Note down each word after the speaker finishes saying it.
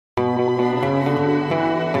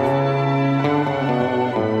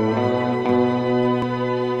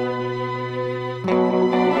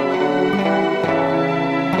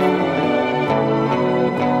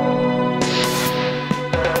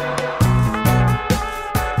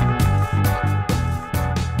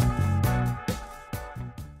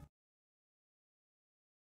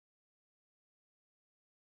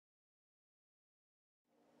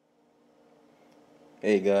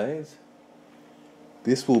Hey guys,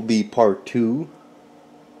 this will be part 2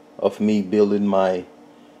 of me building my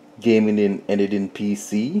gaming and editing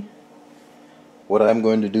PC. What I'm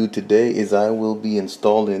going to do today is I will be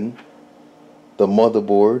installing the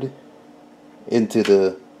motherboard into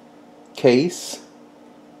the case,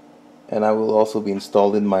 and I will also be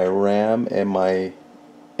installing my RAM and my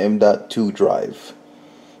M.2 drive,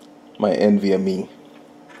 my NVMe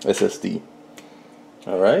SSD.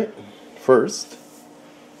 Alright, first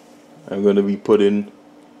I'm going to be putting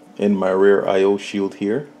in my rear I/O shield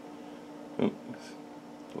here.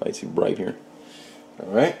 Lights too bright here.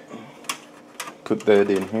 Alright, put that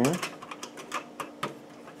in here.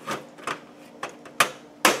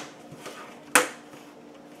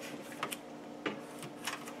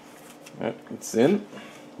 Alright, it's in.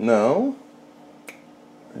 Now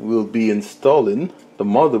we'll be installing the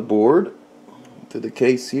motherboard to the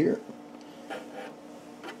case here.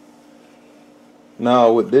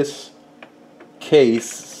 Now with this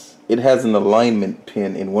case, it has an alignment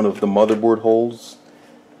pin in one of the motherboard holes.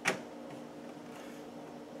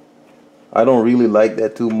 I don't really like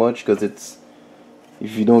that too much because it's,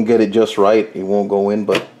 if you don't get it just right, it won't go in,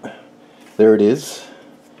 but there it is.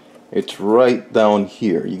 It's right down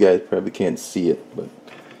here. You guys probably can't see it, but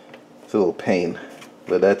it's a little pain.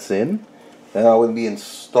 But that's in. And I will be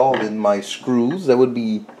installing my screws. That would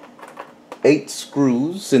be 8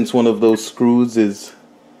 screws, since one of those screws is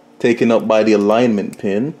taken up by the alignment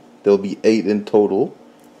pin. There'll be 8 in total.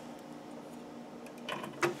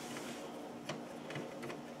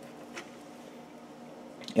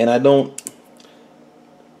 And I don't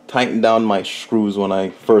tighten down my screws when I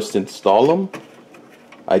first install them.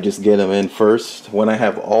 I just get them in first. When I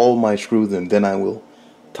have all my screws in, then I will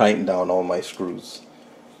tighten down all my screws.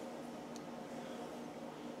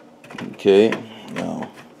 Okay, now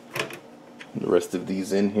the rest of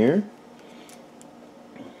these in here.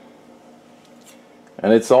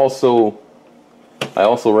 And it's also, I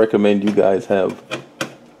also recommend you guys have,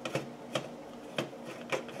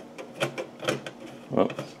 well,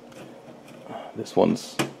 this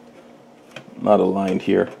one's not aligned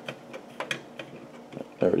here.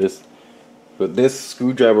 There it is. But this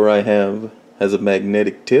screwdriver I have has a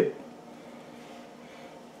magnetic tip.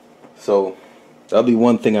 So that'll be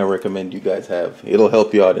one thing I recommend you guys have. It'll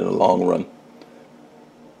help you out in the long run.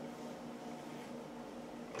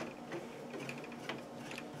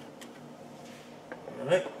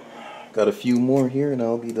 Alright, got a few more here and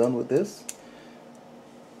I'll be done with this.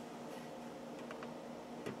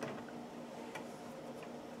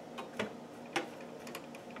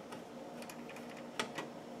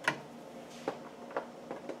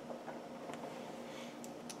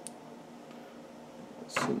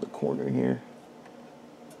 It's in the corner here.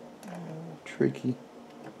 Tricky.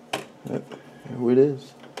 Yep, here it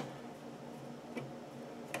is.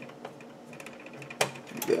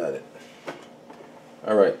 Got it.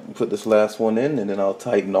 Alright, put this last one in and then I'll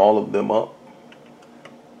tighten all of them up.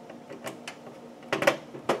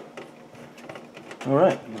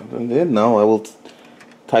 Alright, and then now I will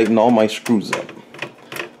tighten all my screws up.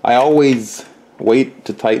 I always wait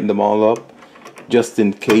to tighten them all up just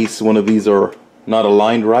in case one of these are not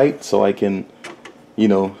aligned right, so I can, you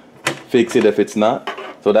know, fix it if it's not.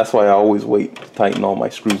 So that's why I always wait to tighten all my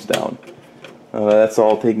screws down. That's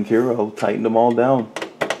all taken care of. I'll tighten them all down.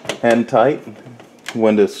 Hand tight.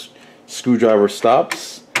 When the screwdriver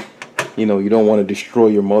stops, you know, you don't want to destroy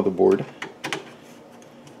your motherboard.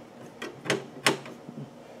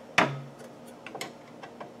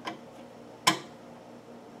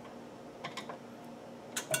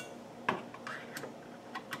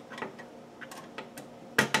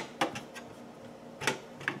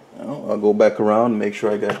 Now I'll go back around and make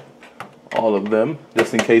sure I got all of them,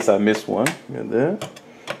 just in case I miss one. Got that.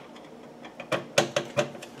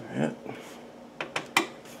 Yeah.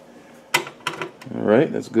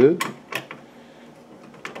 Alright, that's good.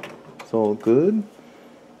 It's all good.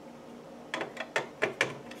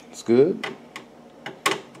 It's good.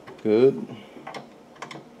 Good.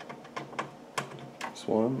 This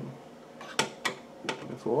one.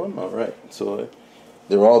 This one. Alright, so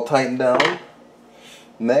they're all tightened down.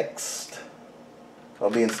 Next,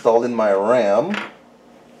 I'll be installing my RAM.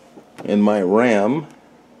 And my RAM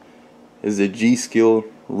is a G-Skill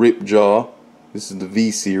Ripjaw. This is the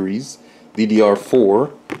V series.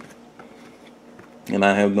 DDR4, and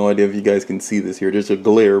I have no idea if you guys can see this here. There's a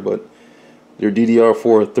glare, but they're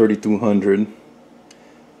DDR4 3200.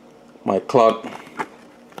 My clock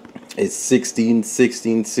is 16,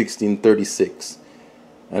 16, 16, 36,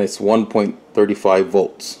 and it's 1.35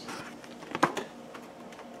 volts.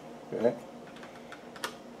 Okay.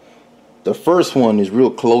 The first one is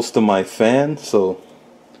real close to my fan, so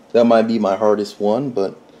That might be my hardest one,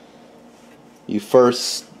 but you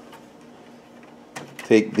first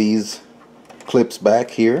take these clips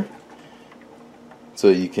back here so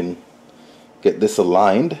you can get this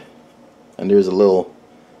aligned, and there's a little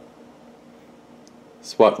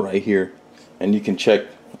spot right here, and you can check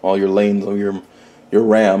all your lanes on your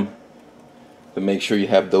RAM to make sure you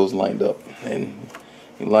have those lined up, and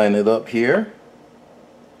you line it up here.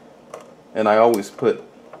 And I always put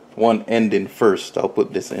one end in first. I'll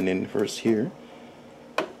put this end in first here,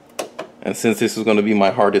 and since this is going to be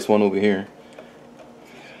my hardest one over here,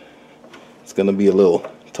 it's going to be a little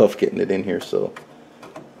tough getting it in here. So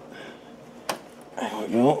there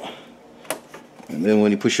we go. And then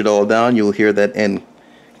when you push it all down, you'll hear that end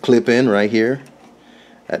clip in right here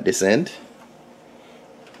at this end.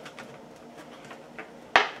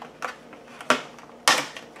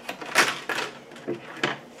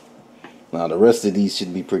 Now the rest of these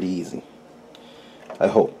should be pretty easy, I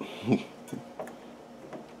hope.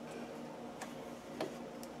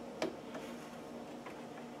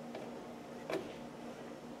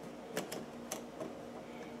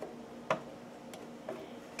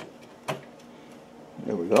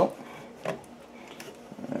 There we go.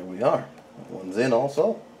 There we are. One's in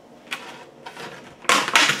also.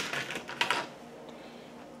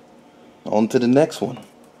 On to the next one.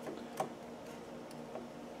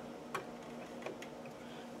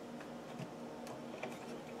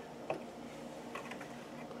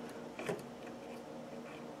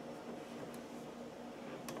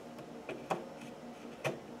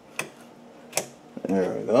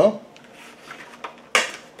 There we go.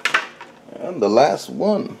 And the last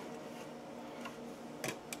one.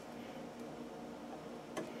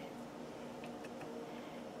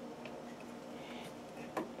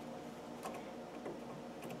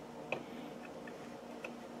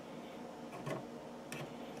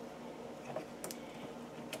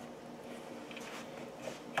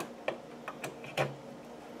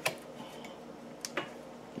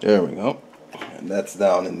 There we go. And that's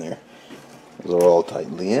down in there. Those are all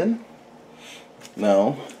tightly in.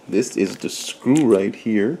 Now, this is the screw right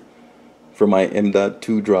here for my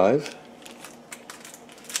M.2 drive.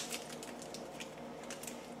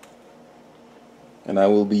 And I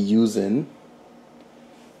will be using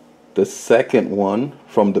the second one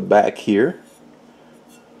from the back here.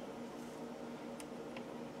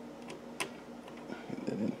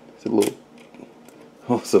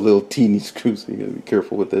 It's a little teeny screw, so you gotta be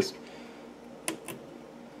careful with this.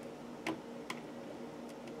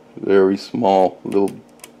 Very small little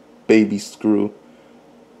baby screw.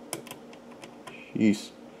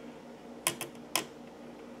 Jeez.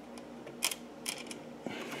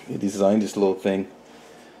 They designed this little thing.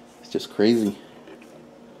 It's just crazy.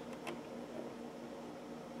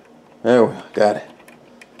 There we go. Got it.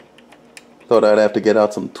 Thought I'd have to get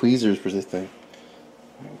out some tweezers for this thing.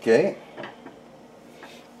 Okay.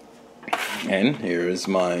 And here is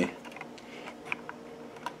my.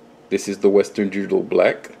 This is the Western Digital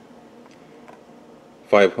Black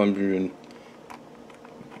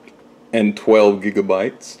 512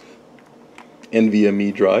 gigabytes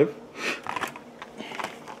NVMe drive.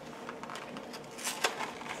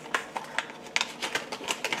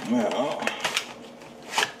 Now,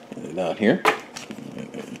 get it out here. There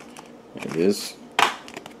it is.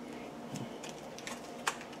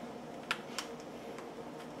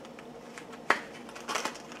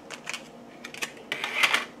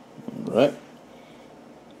 All right.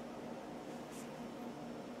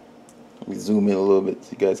 Let me zoom in a little bit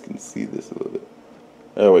so you guys can see this a little bit.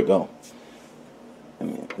 There we go.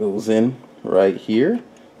 And it goes in right here,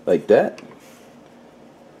 like that.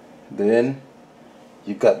 Then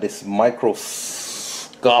you got this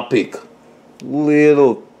microscopic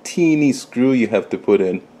little teeny screw you have to put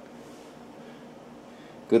in.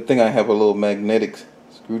 Good thing I have a little magnetic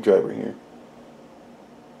screwdriver here,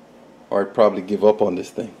 or I'd probably give up on this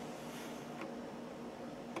thing.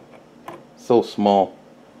 So small.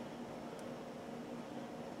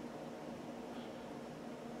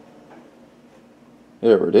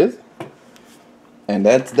 There it is. And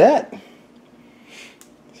that's that.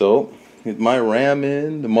 So, get my RAM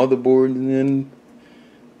in, the motherboard in,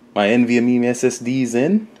 my NVMe SSDs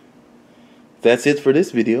in. That's it for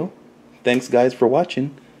this video. Thanks guys for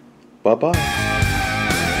watching. Bye bye.